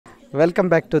Welcome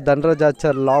back to Dhanraj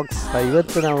Achar logs.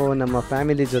 ಇವತ್ತು ನಾವು ನಮ್ಮ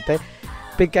ಫ್ಯಾಮಿಲಿ ಜೊತೆ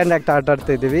ಪಿಕ್ ಆ್ಯಂಡ್ ಆ್ಯಕ್ಟ್ ಆಟ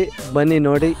ಆಡ್ತಾಯಿದ್ದೀವಿ. ಬನ್ನಿ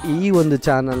ನೋಡಿ. ಈ ಒಂದು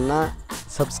ಚಾನಲ್ನ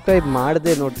ಸಬ್ಸ್ಕ್ರೈಬ್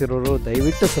ಮಾಡದೆ ನೋಡ್ತಿರೋರು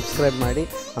ದಯವಿಟ್ಟು ಸಬ್ಸ್ಕ್ರೈಬ್ ಮಾಡಿ,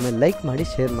 ಆಮೇಲೆ ಲೈಕ್ ಮಾಡಿ,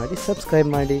 ಶೇರ್ ಮಾಡಿ, ಸಬ್ಸ್ಕ್ರೈಬ್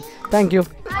ಮಾಡಿ. Thank you.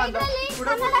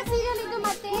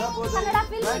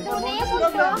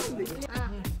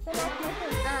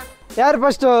 ಯಾರು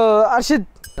ಫಸ್ಟು? ಹರ್ಷಿತ್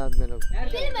ಆದ್ಮೇಲೆ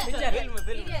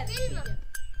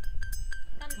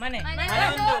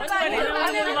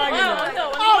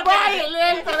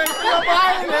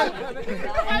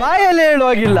ಬಾಯಲ್ಲಿ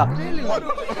ಹೇಳುವಾಗಿಲ್ಲ.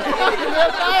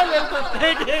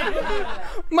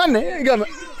 ಮನೆ ಈಗ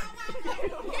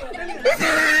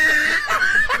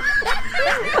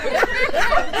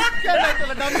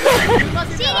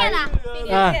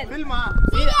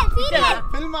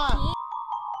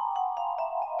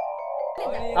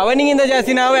ಅವನಿಗಿಂತ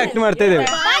ಜಾಸ್ತಿ ನಾವು ಆಕ್ಟ್ ಮಾಡ್ತಾ ಇದ್ದೇವೆ.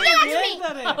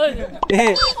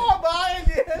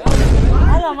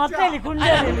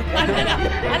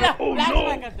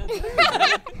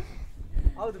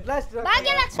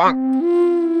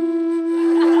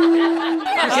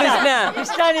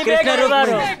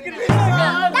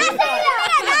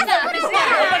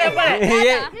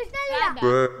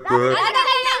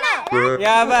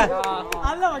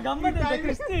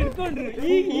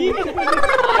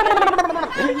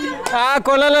 ಆ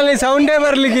ಕೊಲಲಲ್ಲಿ ಸೌಂಡೇ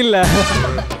ಬರ್ಲಿಕ್ಕಿಲ್ಲ.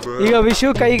 ಈಗ ವಿಶು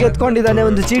ಕೈಗೆ ಎತ್ಕೊಂಡಿದ್ದಾನೆ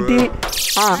ಒಂದು ಚೀಟಿ.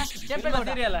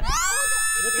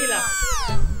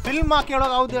 ಫಿಲ್ಮ್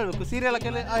ಕೇಳೋದು ಯಾವ್ದು ಹೇಳ್ಬೇಕು? ಸೀರಿಯಲ್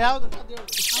ಯಾವ್ದು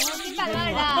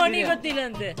ಗೊತ್ತಿಲ್ಲ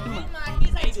ಅಂತೆ.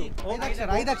 5 ಅಕ್ಷರ.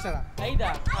 5 ಅಕ್ಷರ.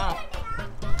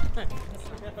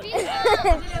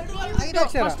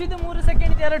 ಫಸ್ಟ್ ಇದು 3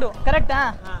 ಸೆಕೆಂಡ್ 2 ಕರೆಕ್ಟಾ?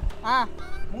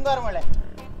 ಮುಂಗಾರು ಮಳೆ.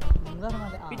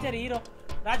 Picture hero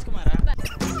Rajkumar.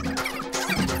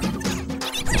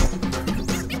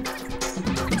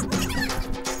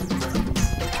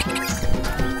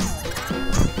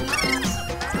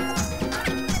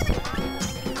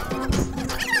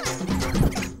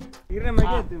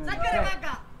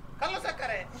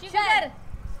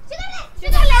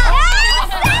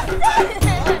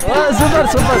 Super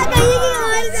super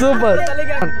super.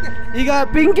 ಈಗ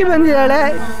ಪಿಂಕಿ ಬಂದಿದ್ದಾಳೆ.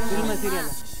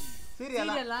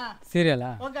 ಸೀರಿಯಲ್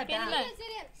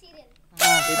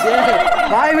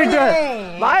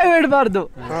ಬಾಯ್ ಬಿಡಬಾರ್ದು.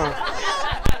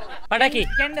 ಪಟಾಕಿ,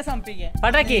 ಕೆಂಡ ಸಂಪಿಗೆ,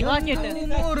 ಪಟಾಕಿ,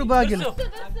 3 ಬಾಗಿಲು,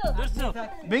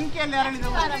 ಬೆಂಕಿಯಲ್ಲಿ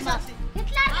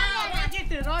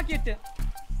ರಾಕೆಟ್,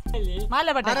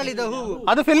 ಅರಳಿದ ಹೂವು.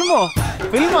 ಅದು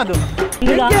ಫಿಲ್ಮ್ ಅದು.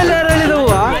 ಬೆಂಕಿಯಲ್ಲಿ ಅರಳಿದ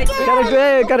ಹೂವು.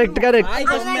 Correct correct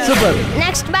super.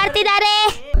 ನೆಕ್ಸ್ಟ್ ಬರ್ತಿದ್ದಾರೆ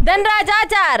ಧನ್ರಾಜ್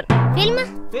ಆಚಾರ್.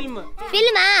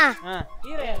 ಫಿಲ್ಮಾ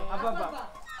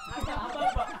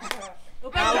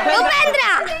ಉಪೇಂದ್ರ.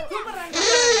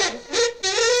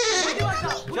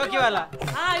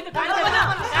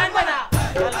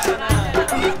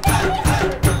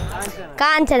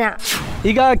 ಕಾಂಚನ.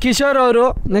 ಈಗ ಕಿಶೋರ್ ಅವರು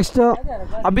ನೆಕ್ಸ್ಟ್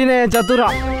ಅಭಿನಯ ಚತುರ.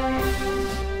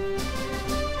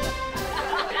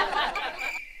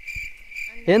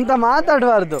 ಎಂತ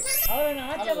ಮಾತಾಡಬಾರ್ದು.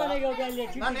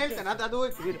 ನಾನು ಹೇಳ್ತೇನೆ ಅದು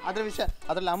ಅದ್ರ ವಿಷಯ.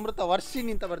 ಅದ್ರಲ್ಲಿ ಅಮೃತ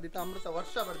ವರ್ಷಿನಿ ಅಂತ ಬರ್ದಿತ್ತು, ಅಮೃತ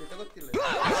ವರ್ಷ ಬರ್ದಿತ್ತು, ಗೊತ್ತಿಲ್ಲ.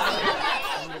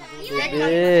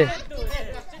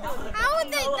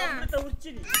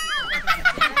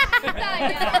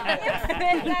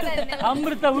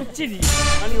 ಅಮೃತ ಉಚ್ಚಿನಿ.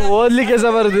 ಓದ್ಲಿಕ್ಕೆ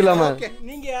ಸಹ ಬರುದಿಲ್ಲ.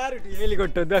 ನಿಂಗೆ ಯಾರು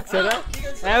ಹೇಳಿಕೊಟ್ಟದ್ದು ಅಕ್ಷರ?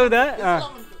 ಹೌದಾ?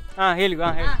 ಹೇಳಿ.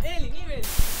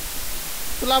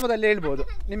 ಸುಲಭದಲ್ಲಿ ಹೇಳ್ಬೋದು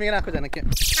ನಿಮಗೆ 4 ಜನಕ್ಕೆ.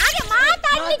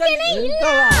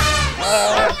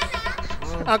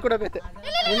 ಕೂಡ ಬೇತೆ.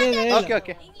 Okay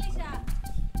okay.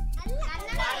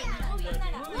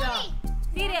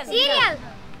 ಸೀರಿಯಲ್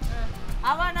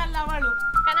ಅವನಲ್ಲ ಅವಳು.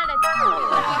 ಕನ್ನಡ.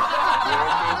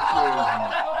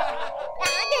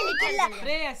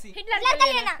 ಪ್ರೇಯಸಿ. ಹಿಟ್ಲರ್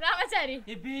ಕಲ್ಯಾಣ. ರಾಮಚಾರಿ.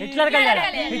 ಹಿಟ್ಲರ್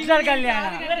ಕಲ್ಯಾಣ.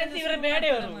 ಇವರ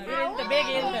ಬೇಡವರು. ಬೇಗ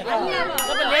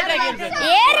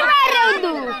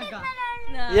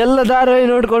ಎಲ್ಲ ಧಾರಾವಾಹಿ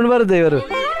ನೋಡ್ಕೊಂಡು ಬರುದು ಇವರು.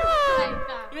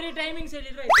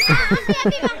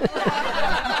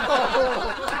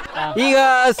 ಈಗ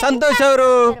ಸಂತೋಷ್ ಅವರು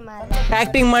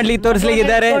ಆಕ್ಟಿಂಗ್ ಮಾಡ್ಲಿಕ್ಕೆ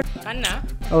ತೋರಿಸ್ಲಿಕ್ಕಿದ್ದಾರೆ.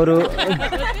 ಅವರು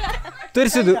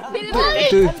ತೋರಿಸುದು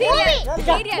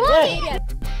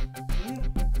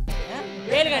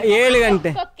 7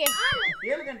 ಗಂಟೆ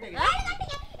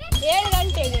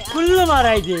ಫುಲ್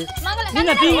ಮಾರಾಯ್ತಿ.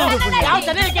 ನಿನ್ನ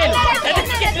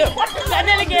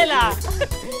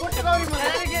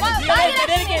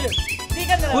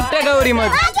ಪುಟ್ಟ ಗೌರಿ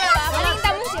ಮದು.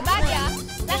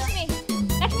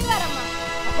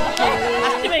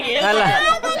 ಅಲ್ಲ,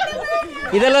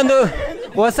 ಇದೆಲ್ಲೊಂದು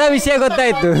ಹೊಸ ವಿಷಯ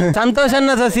ಗೊತ್ತಾಯ್ತು.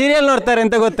 ಸಂತೋಷನ್ನ ಸಹ ಸೀರಿಯಲ್ ನೋಡ್ತಾರೆ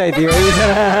ಅಂತ ಗೊತ್ತಾಯ್ತು.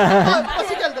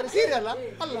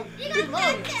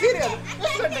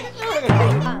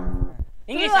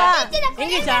 ಇಂಗ್ಲಿಷಾ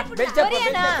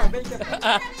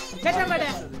ಚಟ್ಟಂಬಡೆ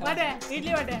ವಡೆ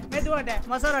ಇಡ್ಲಿ ವಡೆ ಮೆದು ವಡೆ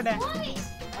ಮೊಸರು ವಡೆ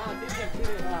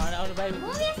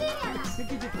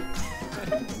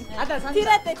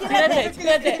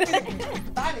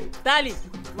ತಾಲಿ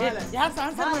ಯಾರು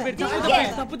ಆನ್ಸರ್ ಮಾಡಬೇಡಿ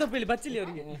ತಪ್ಪು ತಪ್ಪು ಬಚ್ಚಿಲಿ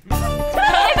ಅವರಿಗೆ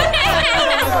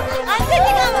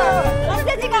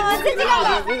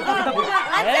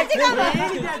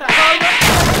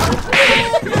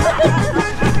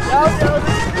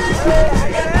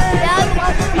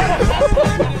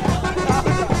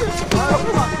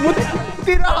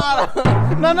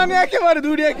ನನ್ನನ್ನು ಯಾಕೆ ಮಾಡಿ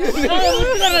ದುಡಿ ಯಾಕೆ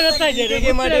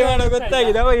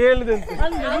ಗೊತ್ತಾಗಿದೆ ಅವ ಹೇಳುದಂತ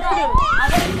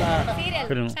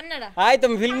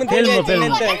ಆಯ್ತು ಫಿಲ್ಮ್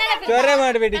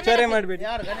ಚೊರೆ ಮಾಡಬೇಡಿ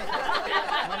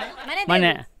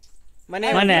ಮನೆ ಮನೆ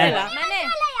ಮನೆ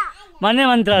ಮನೆ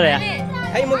ಮಂತ್ರಾಲಯ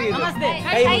ಕೈ ಮುಗಿದು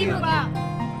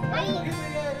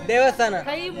ದೇವಸ್ಥಾನ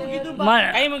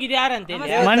ಕೈ ಮುಗಿದು ಯಾರಂತ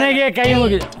ಮನೆಗೆ ಕೈ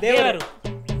ಮುಗಿದು ದೇವರು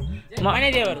ಮನೆ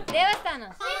ದೇವರು ದೇವಸ್ಥಾನ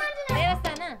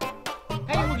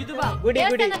ಕೈ ಮುಗಿದು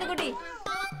ಗುಡಿ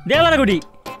ದೇವರ ಗುಡಿ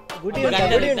ಗುಡಿ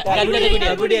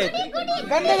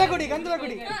ಗಂಧದ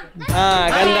ಗುಡಿ ಹಾ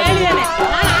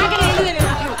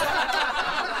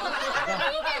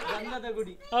ಗಂಧದ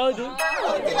ಗುಡಿ ಹೌದು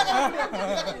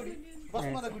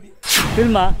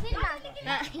ಫಿಲ್ಮಾ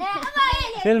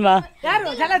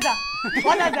ಯಾರು ಜಲಜ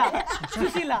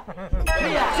ಸುಶೀಲ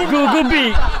ಗುಬ್ಬಿ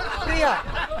ಪ್ರಿಯಾ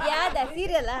ಯಾದ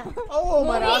ಸೀರಿಯಲ್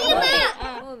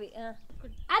ಮೂವಿ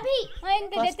ಅಭಿ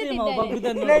ಎಂತ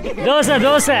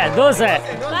ದೋಸೆ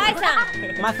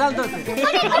ಮಸಾಲ ದೋಸೆ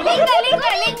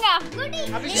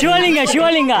ಲಿಂಗ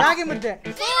ಶಿವಲಿಂಗ ರಾಗಿ ಮುದ್ದೆ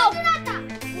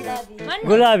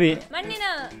ಗುಲಾಬಿ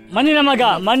ಮಣ್ಣಿನ ಮಗ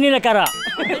ಮಣ್ಣಿನ ಕರ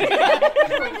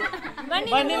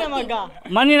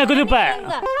ಮಣ್ಣಿನ ಕುದುಪೆ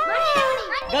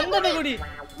ಗಂಧದ ಗುಡಿ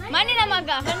ಮಣ್ಣಿನ ಮಗ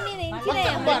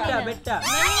ಬೆಟ್ಟ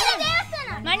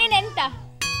ಮಣ್ಣಿನ ಎಂತ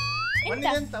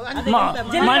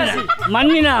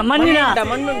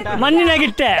ಮಣ್ಣಿನ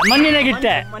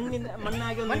ಗಿಟ್ಟೆ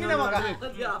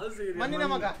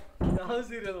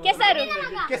ಕೆಸರು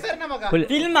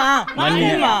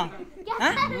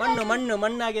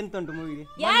ಮಣ್ಣಾಗಿ ಎಂತ ಉಂಟು ಮೂವಿಗೆ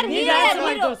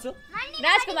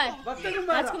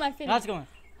ರಾಜ್ಕುಮಾರ್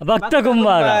ಭಕ್ತ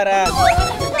ಕುಂಬಾರ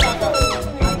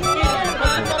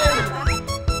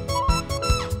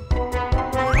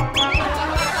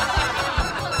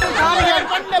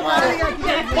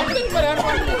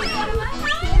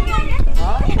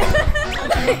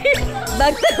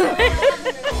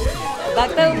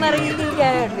ಭಕ್ತ ಕುಮಾರ್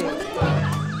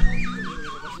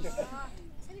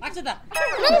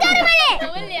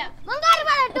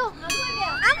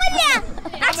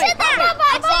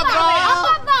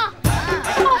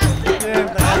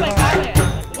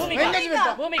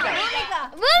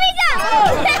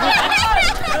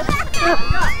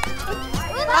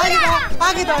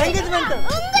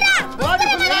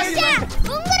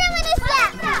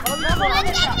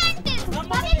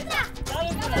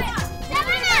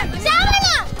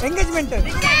ಎಂಗೇಜ್ಮೆಂಟ್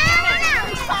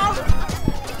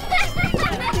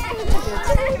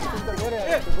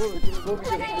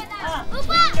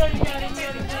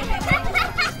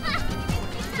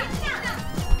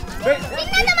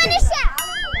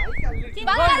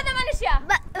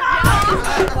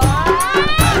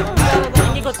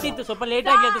ನನಗೆ ಗೊತ್ತಿತ್ತು ಸ್ವಲ್ಪ ಲೇಟ್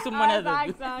ಆಗಿ ಅದು ಸುಮ್ಮನೆ ಅದು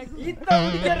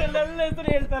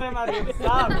ಹೇಳ್ತಾರೆ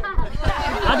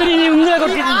ಅದು ನೀವು ಮುಂದೆ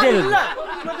ಕೊಟ್ಟಿದ್ದೇನೆ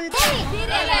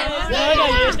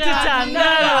ಎಷ್ಟು ಚಂದ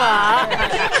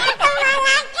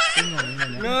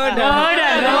ನೋಡ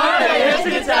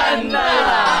ಎಷ್ಟು ಚಂದ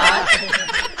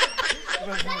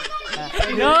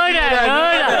ನೋಡ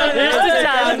ಎಷ್ಟು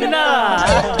ಚಂದ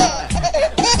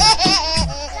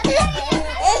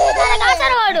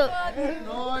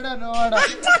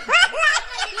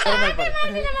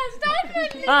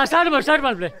ಸ್ಟಾರ್ಟ್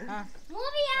ಮಾಡಿ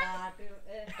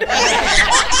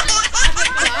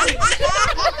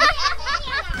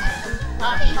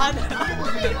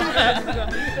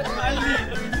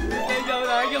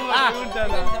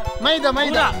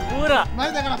ಮೈದಾ ಪೂರ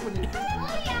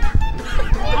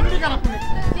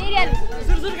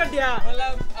ಸುರ್ಸುರ್ ಕಟ್ಟಿಯಾ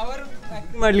ಅವರು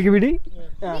ಮಾಡ್ಲಿಕ್ಕೆ ಬಿಡಿ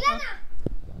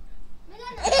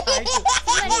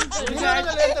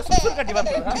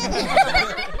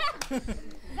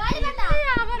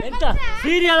ಎಂತ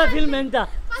ಸೀರಿಯಲ್ ಫಿಲ್ಮ್ ಎಂತ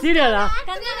ಸೀರಿಯಲ್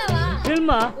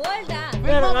ಫಿಲ್ಮ್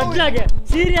ರಜ್ಜಾಗೆ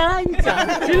ಸೀರಿಯಲ್ ಇಂಚ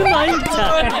ಫಿಲ್ಮ್ ಇಂಚ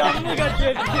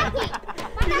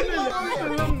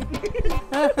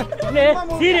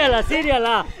ಸೀರಿಯಲ್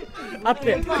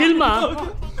ಅತ್ತೆ ಫಿಲ್ಮ್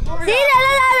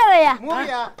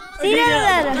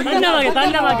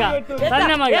ತನ್ನ ಮಗ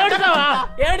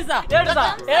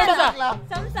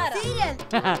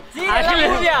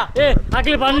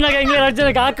ಹಾಕ್ಲಿ ಬಂದಾಗ ಹಿಂಗೆ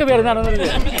ರಜ್ಜನಕ್ಕೆ ಹಾಕಬೇರು ನಾನು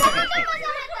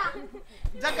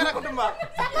ಜಕ್ಕನ ಕುಟುಂಬ.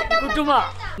 ಕುಟುಂಬ.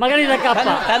 ಮಗನಿಗೆ ತಕ್ಕ ಅಪ್ಪ.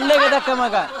 ತಂದೆಗೆ ತಕ್ಕ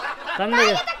ಮಗ.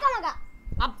 ತಂದೆಗೆ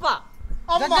ಅಪ್ಪ.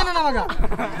 ಜಗ್ಗಣ್ಣನ ಮಗ.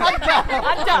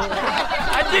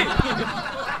 ಅಜ್ಜಿ.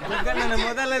 ಜಗ್ಗಣ್ಣನ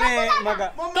ಮೊದಲನೇ ಮಗ.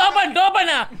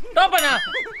 ಟೋಪನ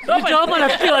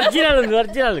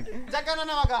ಒರಿಜಿನಲ್.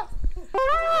 ಜಕ್ಕನನ ಮಗ.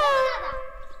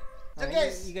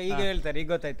 ಜಗ್ಗೇಶ್. ಈಗ ಹೇಳ್ತಾರೆ, ಈಗ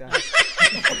ಗೊತ್ತಾಯ್ತಾ?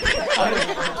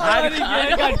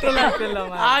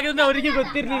 ಹಾಗಾದ್ರೆ ಅವರಿಗೆ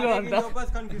ಗೊತ್ತಿರ್ಲಿಲ್ಲ ಅಂತ.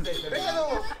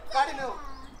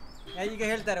 ಈಗ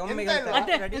ಹೇಳ್ತಾರೆ, ಒಮ್ಮೆ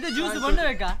ಇದು ಜ್ಯೂಸ್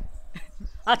ಕೊಂಡಬೇಕಾ?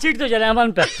 ಚೀಟ್ ಜನ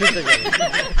ಅಮೌಂಟ್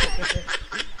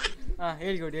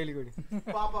ಹೇಳಿಕೊಡಿ.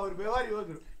 ಪಾಪ ಅವ್ರು ಬೆವಾರಿ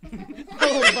ಹೋದ್ರು.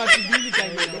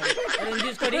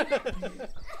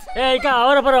 ಈಗ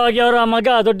ಅವರ ಪರವಾಗಿ ಅವರ ಮಗ,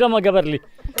 ದೊಡ್ಡ ಮಗ ಬರಲಿ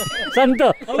ಸಂತ.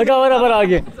 ಅವರ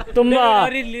ಪರವಾಗಿ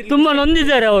ತುಂಬಾ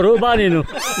ನೊಂದಿದ್ದಾರೆ ಅವರು. ಬಾ ನೀನು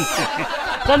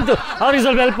ಸಂತು, ಅವ್ರಿಗೆ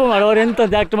ಸ್ವಲ್ಪ ಹೆಲ್ಪ್ ಮಾಡು. ಅವ್ರು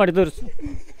ಎಂತದ್ದು ಆಕ್ಟ್ ಮಾಡಿ ತೋರಿಸು.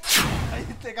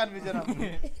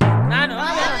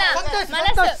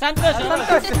 ಮನಸ್ಸು.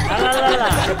 ಅಲ್ಲ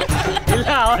ಇಲ್ಲ,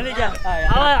 ಅವನಿಗೆ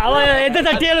ಅವ ಎದೆ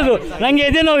ತಟ್ಟಿ ಹೇಳುದು ನಂಗೆ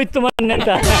ಎದೆ ನೋವಿತ್ತು ಮೊನ್ನೆ ಅಂತ.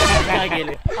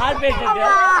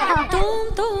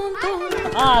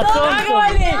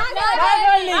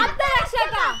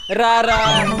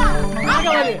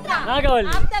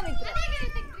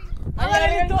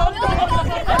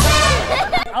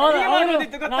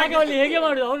 ನಾಗವಲ್ಲಿ ಹೇಗೆ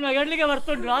ಮಾಡುದು? ಅವ್ರು ನಗಡ್ಲಿಕ್ಕೆ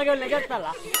ಬರ್ತುಂಟು, ನಾಗವಲ್ಲಿ ನಗತ್ತಲ್ಲ.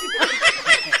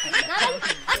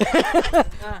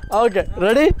 Okay,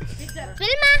 ready?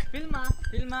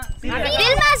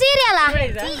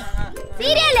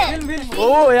 ಓ,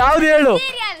 ಯಾವ್ದು ಹೇಳು?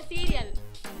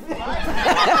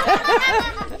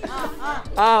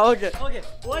 ಹಾ, ಓಕೆ.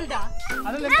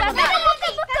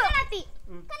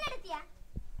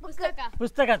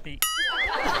 ಪುಸ್ತಕತಿ.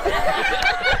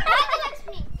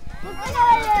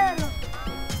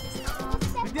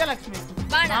 ವಿದ್ಯಾಲಕ್ಷ್ಮಿ.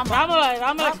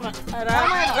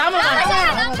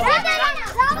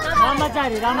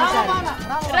 ರಾಮಾಚಾರಿ.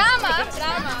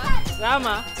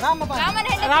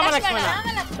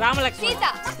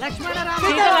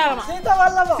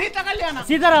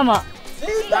 ಸೀತಾರಾಮ.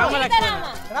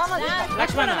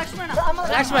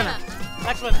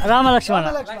 ರಾಮ ಲಕ್ಷ್ಮಣ.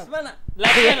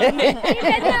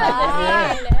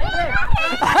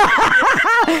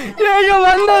 ಹೇಗೆ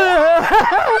ಬಂದದ್ದು?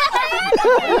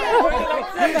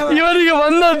 ಇವರಿಗೆ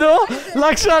ಬಂದದ್ದು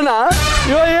ಲಕ್ಷಣ,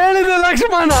 ಇವ ಹೇಳಿದ್ದು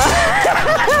ಲಕ್ಷ್ಮಣ.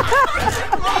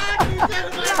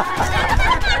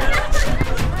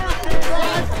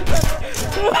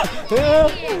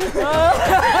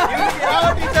 ಯಾವ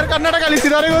ಟೀಚರ್ ಕನ್ನಡ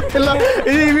ಕಲಿಸಿದ್ದಾರೆ ಗೊತ್ತಿಲ್ಲ.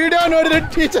 ಈ ವಿಡಿಯೋ ನೋಡಿದ್ರೆ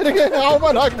ಟೀಚರ್ಗೆ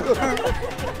ಅವಮಾನ ಆಗ್ತದೆ.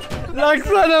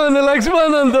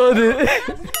 ಲಕ್ಷ್ಮಣ ಅಂತ ಓದಿ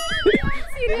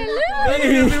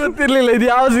ಗೊತ್ತಿರ್ಲಿಲ್ಲ ಇದು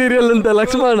ಯಾವ ಸೀರಿಯಲ್ ಅಂತ.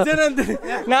 ಲಕ್ಷ್ಮಣ.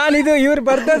 ನಾನಿದು ಇವ್ರು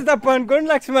ಬರ್ದದ್ದು ತಪ್ಪ ಅನ್ಕೊಂಡು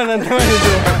ಲಕ್ಷ್ಮಣ ಅಂತ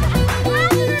ಮಾಡಿದ್ದು.